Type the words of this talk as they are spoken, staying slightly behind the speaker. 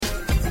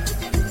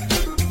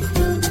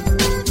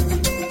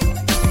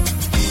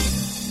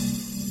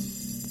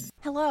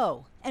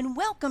and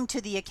welcome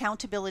to the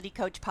Accountability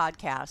Coach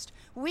podcast,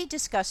 where we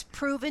discuss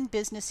proven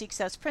business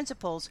success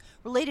principles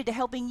related to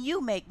helping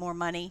you make more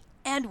money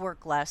and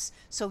work less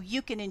so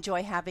you can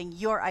enjoy having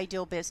your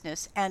ideal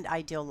business and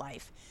ideal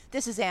life.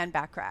 This is Ann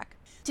Backrack.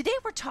 Today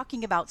we're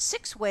talking about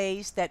 6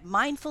 ways that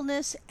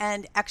mindfulness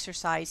and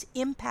exercise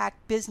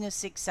impact business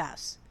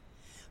success.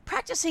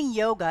 Practicing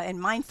yoga and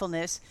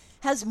mindfulness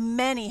has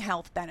many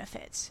health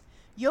benefits.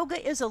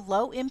 Yoga is a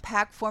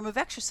low-impact form of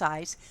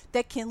exercise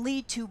that can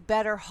lead to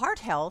better heart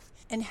health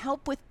and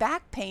help with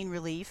back pain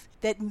relief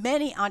that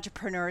many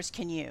entrepreneurs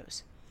can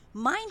use.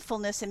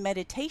 Mindfulness and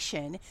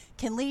meditation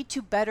can lead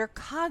to better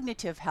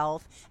cognitive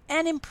health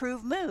and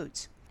improve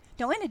moods.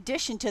 Now, in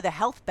addition to the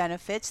health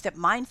benefits that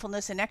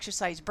mindfulness and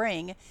exercise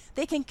bring,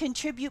 they can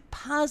contribute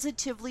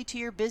positively to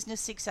your business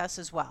success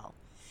as well.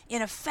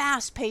 In a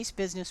fast-paced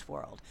business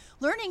world,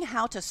 learning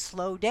how to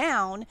slow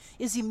down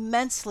is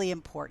immensely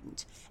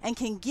important and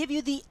can give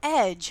you the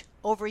edge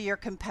over your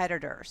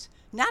competitors.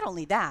 Not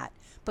only that,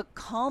 but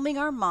calming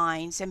our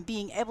minds and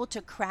being able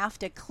to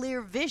craft a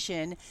clear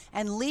vision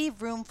and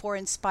leave room for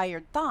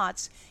inspired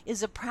thoughts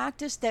is a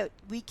practice that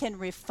we can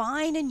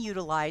refine and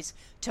utilize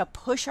to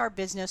push our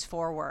business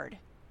forward.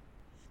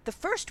 The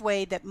first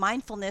way that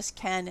mindfulness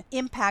can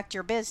impact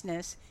your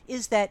business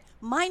is that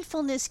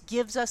mindfulness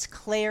gives us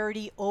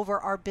clarity over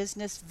our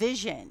business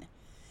vision.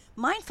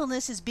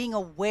 Mindfulness is being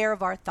aware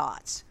of our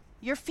thoughts,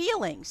 your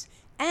feelings,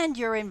 and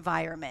your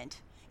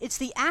environment. It's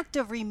the act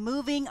of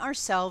removing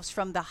ourselves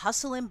from the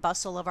hustle and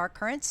bustle of our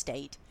current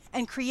state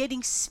and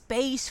creating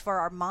space for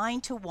our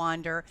mind to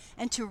wander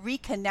and to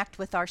reconnect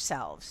with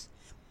ourselves.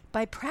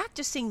 By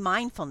practicing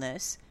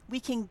mindfulness, we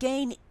can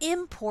gain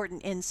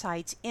important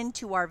insights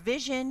into our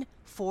vision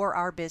for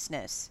our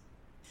business.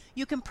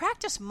 You can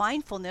practice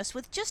mindfulness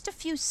with just a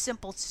few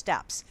simple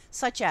steps,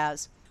 such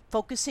as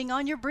focusing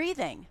on your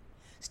breathing.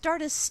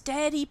 Start a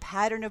steady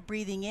pattern of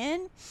breathing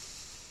in,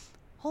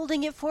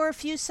 holding it for a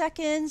few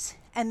seconds,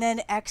 and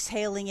then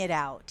exhaling it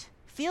out.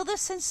 Feel the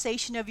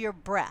sensation of your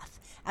breath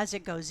as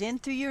it goes in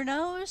through your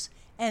nose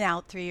and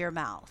out through your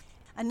mouth.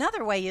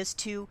 Another way is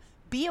to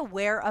be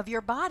aware of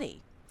your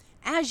body.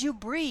 As you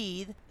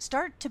breathe,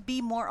 start to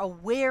be more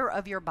aware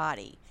of your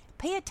body.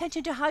 Pay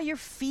attention to how you're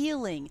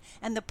feeling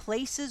and the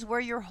places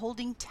where you're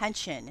holding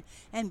tension,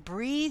 and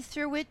breathe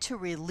through it to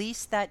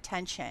release that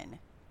tension.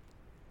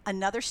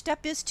 Another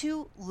step is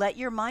to let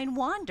your mind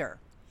wander.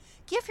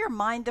 Give your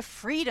mind the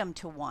freedom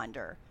to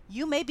wander.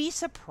 You may be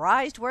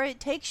surprised where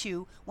it takes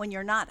you when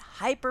you're not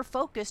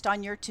hyper-focused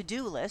on your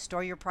to-do list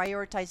or your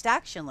prioritized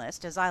action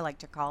list, as I like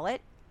to call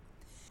it.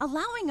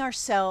 Allowing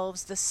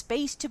ourselves the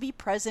space to be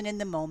present in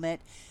the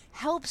moment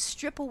helps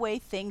strip away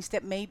things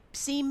that may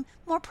seem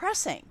more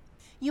pressing.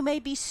 You may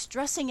be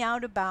stressing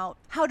out about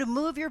how to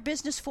move your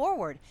business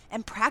forward,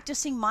 and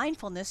practicing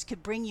mindfulness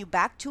could bring you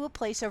back to a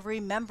place of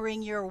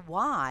remembering your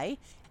why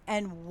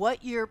and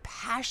what you're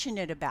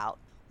passionate about,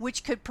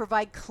 which could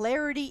provide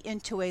clarity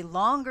into a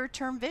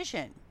longer-term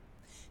vision.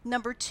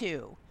 Number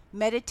 2,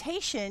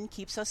 meditation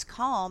keeps us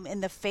calm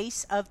in the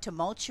face of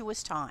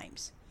tumultuous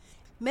times.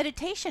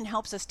 Meditation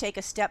helps us take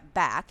a step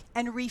back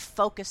and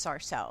refocus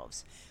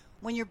ourselves.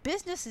 When your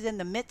business is in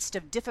the midst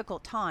of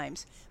difficult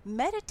times,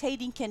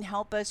 meditating can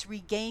help us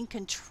regain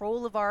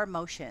control of our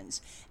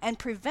emotions and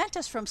prevent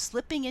us from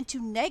slipping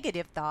into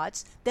negative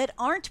thoughts that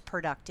aren't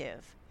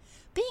productive.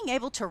 Being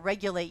able to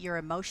regulate your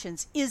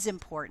emotions is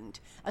important,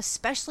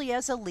 especially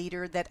as a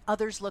leader that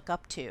others look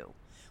up to.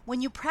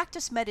 When you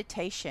practice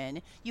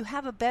meditation, you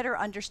have a better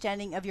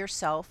understanding of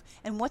yourself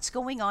and what's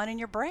going on in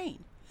your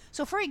brain.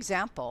 So for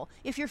example,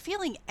 if you're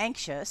feeling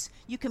anxious,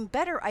 you can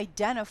better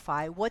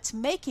identify what's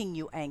making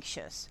you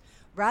anxious.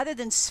 Rather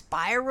than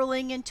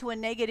spiraling into a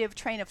negative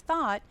train of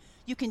thought,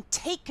 you can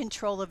take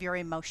control of your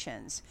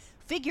emotions,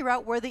 figure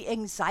out where the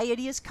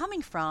anxiety is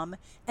coming from,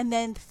 and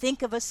then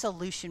think of a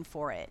solution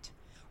for it.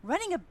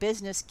 Running a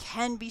business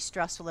can be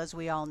stressful, as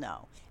we all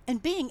know,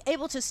 and being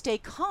able to stay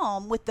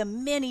calm with the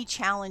many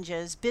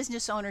challenges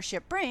business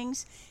ownership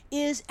brings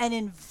is an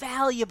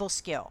invaluable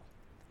skill.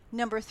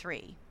 Number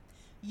 3,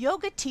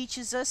 yoga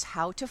teaches us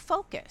how to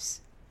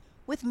focus.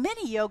 With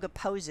many yoga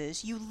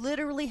poses, you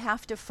literally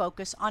have to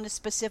focus on a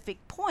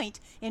specific point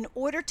in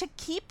order to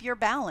keep your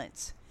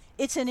balance.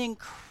 It's an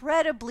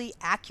incredibly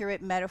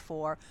accurate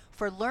metaphor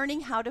for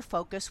learning how to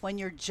focus when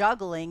you're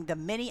juggling the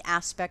many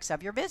aspects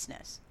of your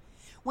business.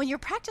 When you're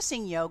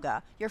practicing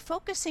yoga, you're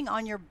focusing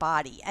on your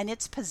body and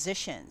its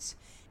positions.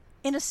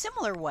 In a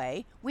similar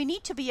way, we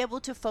need to be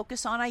able to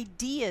focus on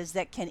ideas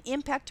that can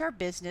impact our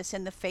business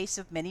in the face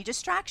of many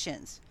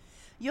distractions.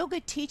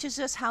 Yoga teaches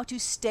us how to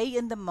stay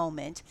in the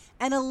moment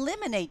and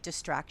eliminate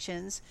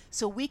distractions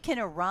so we can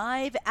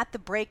arrive at the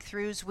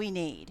breakthroughs we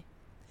need.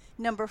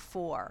 Number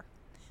 4,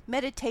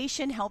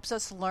 meditation helps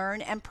us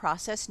learn and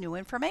process new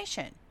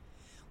information.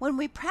 When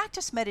we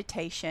practice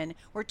meditation,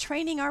 we're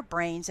training our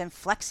brains and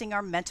flexing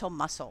our mental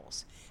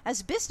muscles.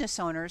 As business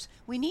owners,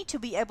 we need to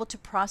be able to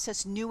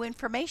process new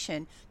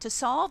information to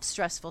solve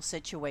stressful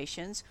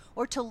situations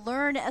or to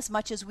learn as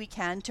much as we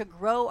can to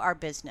grow our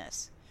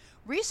business.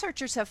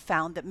 Researchers have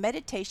found that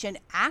meditation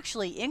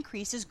actually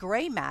increases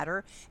gray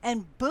matter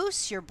and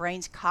boosts your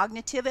brain's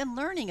cognitive and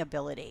learning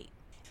ability.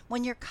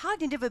 When your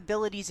cognitive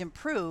abilities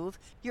improve,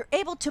 you're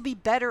able to be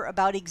better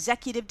about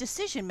executive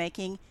decision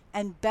making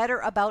and better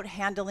about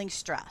handling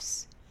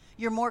stress.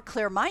 You're more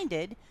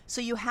clear-minded,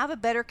 so you have a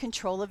better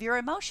control of your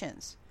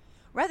emotions.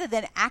 Rather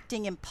than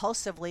acting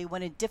impulsively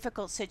when a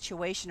difficult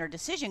situation or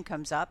decision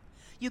comes up,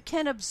 you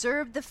can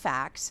observe the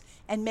facts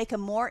and make a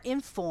more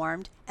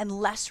informed and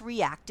less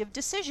reactive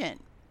decision.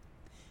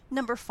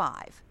 Number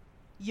 5,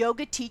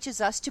 yoga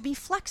teaches us to be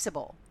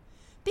flexible.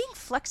 Being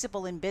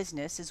flexible in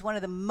business is one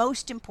of the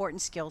most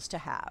important skills to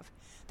have.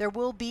 There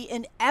will be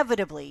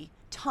inevitably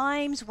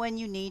times when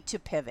you need to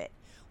pivot,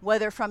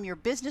 whether from your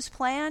business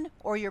plan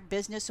or your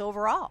business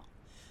overall.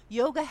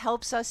 Yoga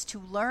helps us to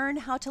learn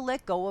how to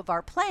let go of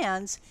our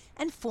plans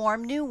and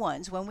form new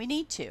ones when we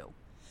need to.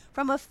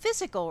 From a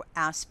physical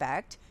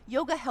aspect,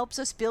 yoga helps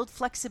us build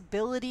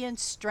flexibility and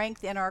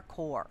strength in our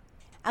core.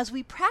 As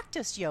we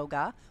practice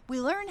yoga, we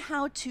learn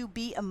how to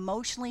be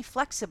emotionally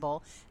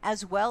flexible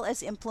as well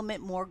as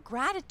implement more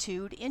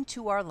gratitude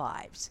into our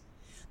lives.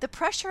 The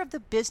pressure of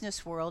the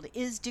business world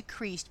is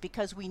decreased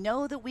because we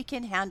know that we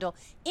can handle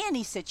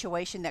any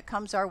situation that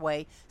comes our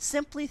way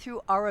simply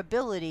through our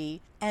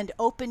ability and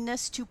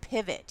openness to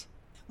pivot.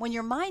 When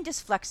your mind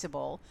is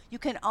flexible, you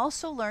can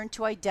also learn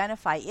to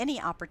identify any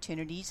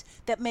opportunities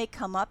that may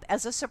come up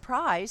as a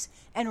surprise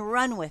and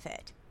run with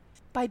it.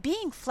 By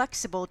being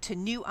flexible to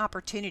new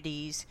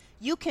opportunities,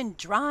 you can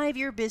drive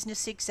your business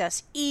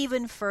success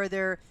even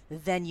further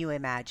than you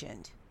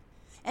imagined.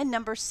 And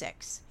number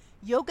 6,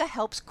 yoga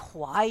helps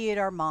quiet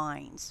our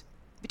minds.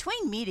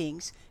 Between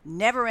meetings,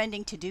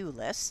 never-ending to-do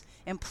lists,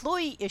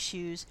 employee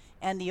issues,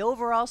 and the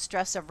overall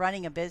stress of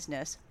running a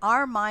business,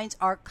 our minds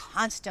are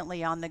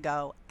constantly on the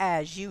go,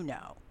 as you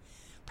know.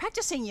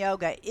 Practicing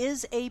yoga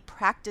is a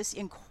practice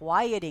in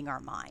quieting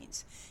our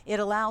minds. It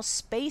allows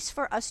space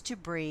for us to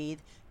breathe,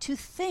 to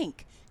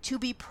think, to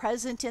be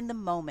present in the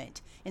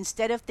moment,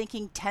 instead of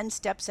thinking 10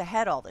 steps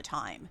ahead all the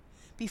time.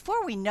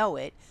 Before we know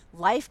it,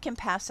 life can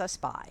pass us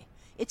by.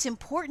 It's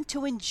important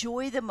to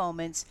enjoy the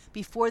moments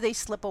before they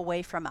slip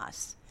away from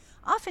us.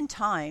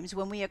 Oftentimes,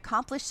 when we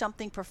accomplish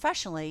something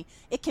professionally,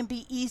 it can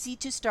be easy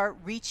to start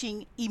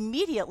reaching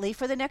immediately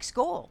for the next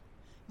goal.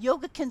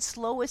 Yoga can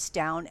slow us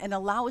down and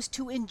allow us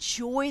to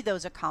enjoy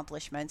those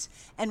accomplishments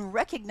and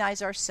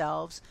recognize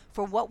ourselves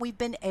for what we've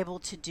been able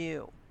to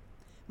do.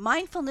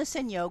 Mindfulness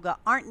and yoga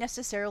aren't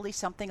necessarily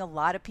something a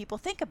lot of people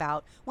think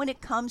about when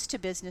it comes to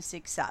business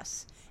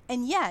success,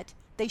 and yet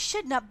they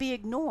should not be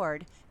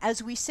ignored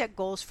as we set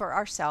goals for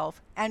ourselves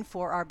and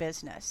for our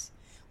business.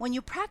 When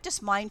you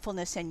practice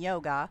mindfulness and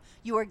yoga,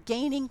 you are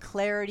gaining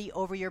clarity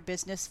over your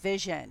business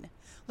vision,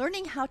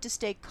 learning how to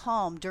stay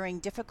calm during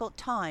difficult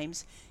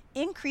times,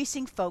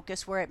 increasing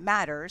focus where it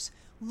matters,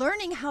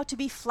 learning how to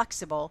be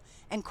flexible,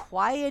 and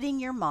quieting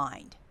your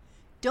mind.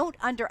 Don't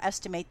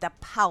underestimate the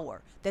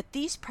power that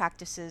these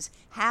practices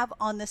have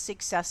on the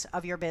success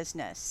of your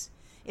business.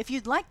 If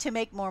you'd like to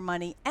make more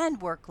money and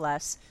work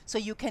less so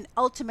you can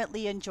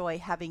ultimately enjoy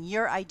having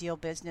your ideal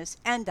business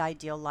and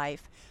ideal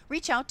life,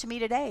 reach out to me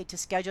today to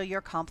schedule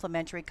your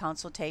complimentary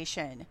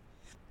consultation.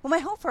 Well, my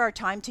hope for our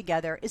time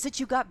together is that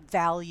you got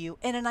value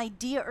and an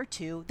idea or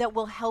two that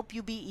will help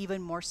you be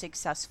even more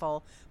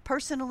successful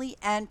personally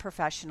and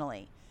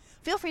professionally.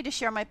 Feel free to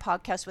share my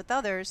podcast with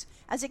others,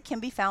 as it can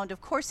be found,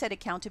 of course, at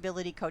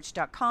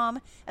accountabilitycoach.com,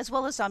 as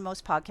well as on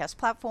most podcast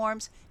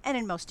platforms and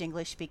in most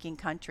English-speaking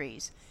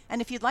countries.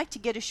 And if you'd like to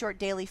get a short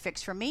daily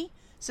fix from me,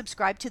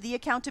 subscribe to the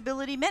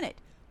Accountability Minute,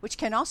 which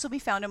can also be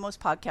found on most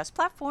podcast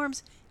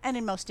platforms and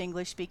in most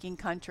English-speaking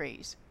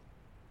countries.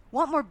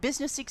 Want more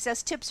business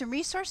success tips and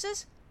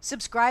resources?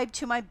 Subscribe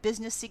to my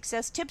Business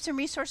Success Tips and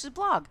Resources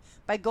blog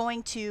by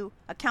going to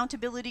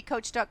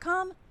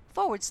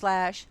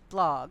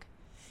accountabilitycoach.com/blog.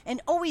 And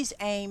always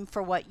aim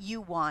for what you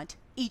want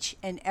each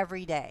and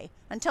every day.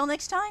 Until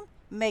next time,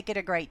 make it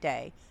a great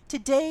day.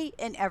 Today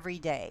and every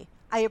day.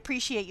 I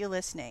appreciate you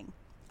listening.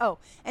 Oh,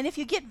 and if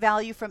you get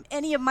value from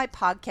any of my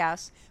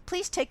podcasts,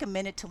 please take a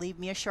minute to leave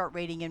me a short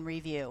rating and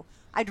review.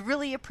 I'd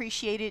really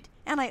appreciate it,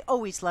 and I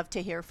always love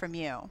to hear from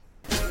you.